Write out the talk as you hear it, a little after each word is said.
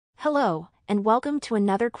Hello, and welcome to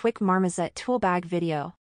another quick Marmoset Toolbag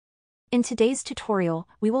video. In today's tutorial,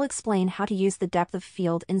 we will explain how to use the depth of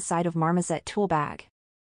field inside of Marmoset Toolbag.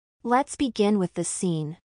 Let's begin with this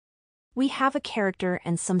scene. We have a character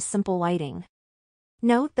and some simple lighting.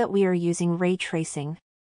 Note that we are using ray tracing.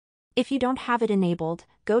 If you don't have it enabled,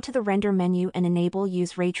 go to the render menu and enable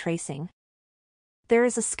Use Ray Tracing. There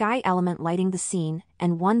is a sky element lighting the scene,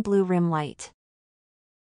 and one blue rim light.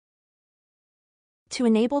 To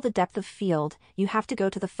enable the depth of field, you have to go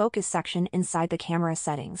to the focus section inside the camera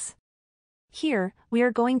settings. Here, we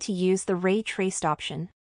are going to use the ray traced option.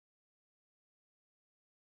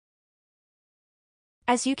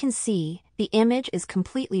 As you can see, the image is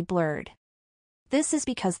completely blurred. This is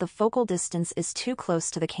because the focal distance is too close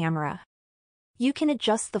to the camera. You can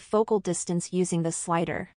adjust the focal distance using this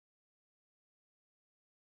slider.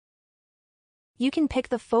 You can pick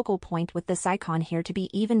the focal point with this icon here to be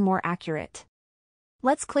even more accurate.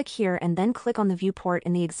 Let's click here and then click on the viewport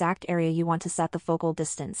in the exact area you want to set the focal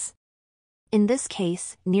distance. In this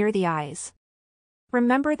case, near the eyes.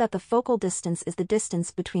 Remember that the focal distance is the distance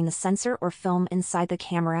between the sensor or film inside the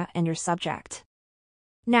camera and your subject.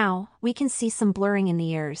 Now, we can see some blurring in the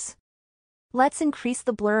ears. Let's increase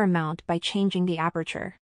the blur amount by changing the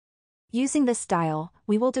aperture. Using this dial,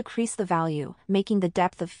 we will decrease the value, making the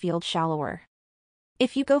depth of field shallower.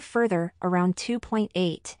 If you go further, around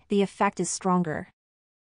 2.8, the effect is stronger.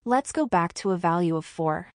 Let's go back to a value of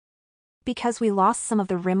 4. Because we lost some of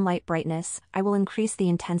the rim light brightness, I will increase the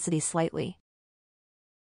intensity slightly.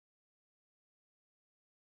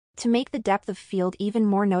 To make the depth of field even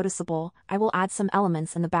more noticeable, I will add some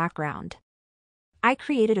elements in the background. I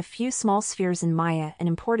created a few small spheres in Maya and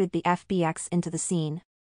imported the FBX into the scene.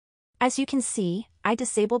 As you can see, I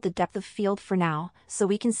disabled the depth of field for now, so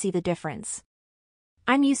we can see the difference.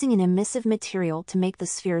 I'm using an emissive material to make the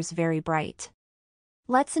spheres very bright.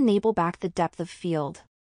 Let's enable back the depth of field.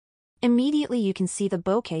 Immediately you can see the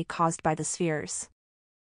bokeh caused by the spheres.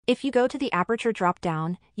 If you go to the aperture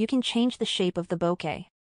drop-down, you can change the shape of the bokeh.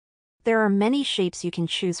 There are many shapes you can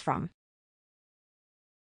choose from.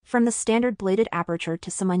 From the standard bladed aperture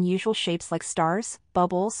to some unusual shapes like stars,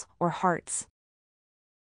 bubbles, or hearts.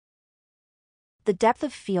 The depth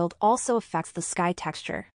of field also affects the sky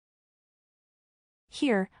texture.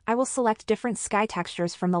 Here, I will select different sky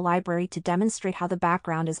textures from the library to demonstrate how the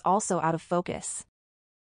background is also out of focus.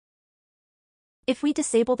 If we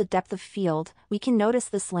disable the depth of field, we can notice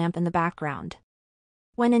this lamp in the background.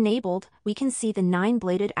 When enabled, we can see the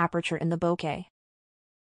 9-bladed aperture in the bokeh.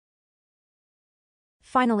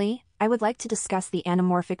 Finally, I would like to discuss the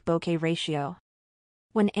anamorphic bokeh ratio.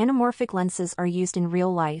 When anamorphic lenses are used in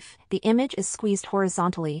real life, the image is squeezed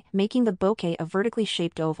horizontally, making the bokeh a vertically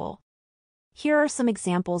shaped oval. Here are some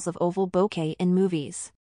examples of oval bokeh in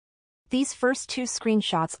movies. These first two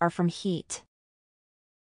screenshots are from Heat.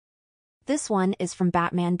 This one is from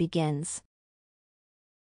Batman Begins.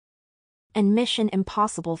 And Mission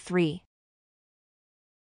Impossible 3.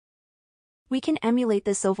 We can emulate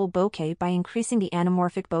this oval bokeh by increasing the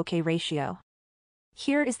anamorphic bokeh ratio.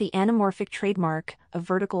 Here is the anamorphic trademark, a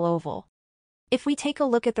vertical oval. If we take a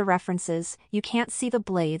look at the references, you can't see the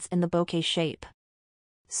blades in the bokeh shape.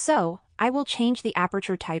 So, I will change the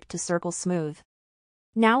aperture type to Circle Smooth.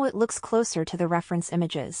 Now it looks closer to the reference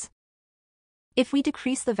images. If we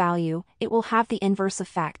decrease the value, it will have the inverse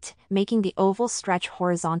effect, making the oval stretch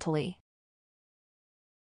horizontally.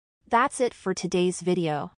 That's it for today's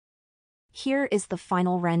video. Here is the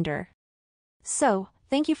final render. So,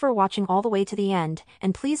 thank you for watching all the way to the end,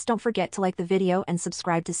 and please don't forget to like the video and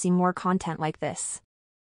subscribe to see more content like this.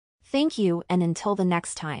 Thank you, and until the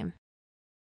next time.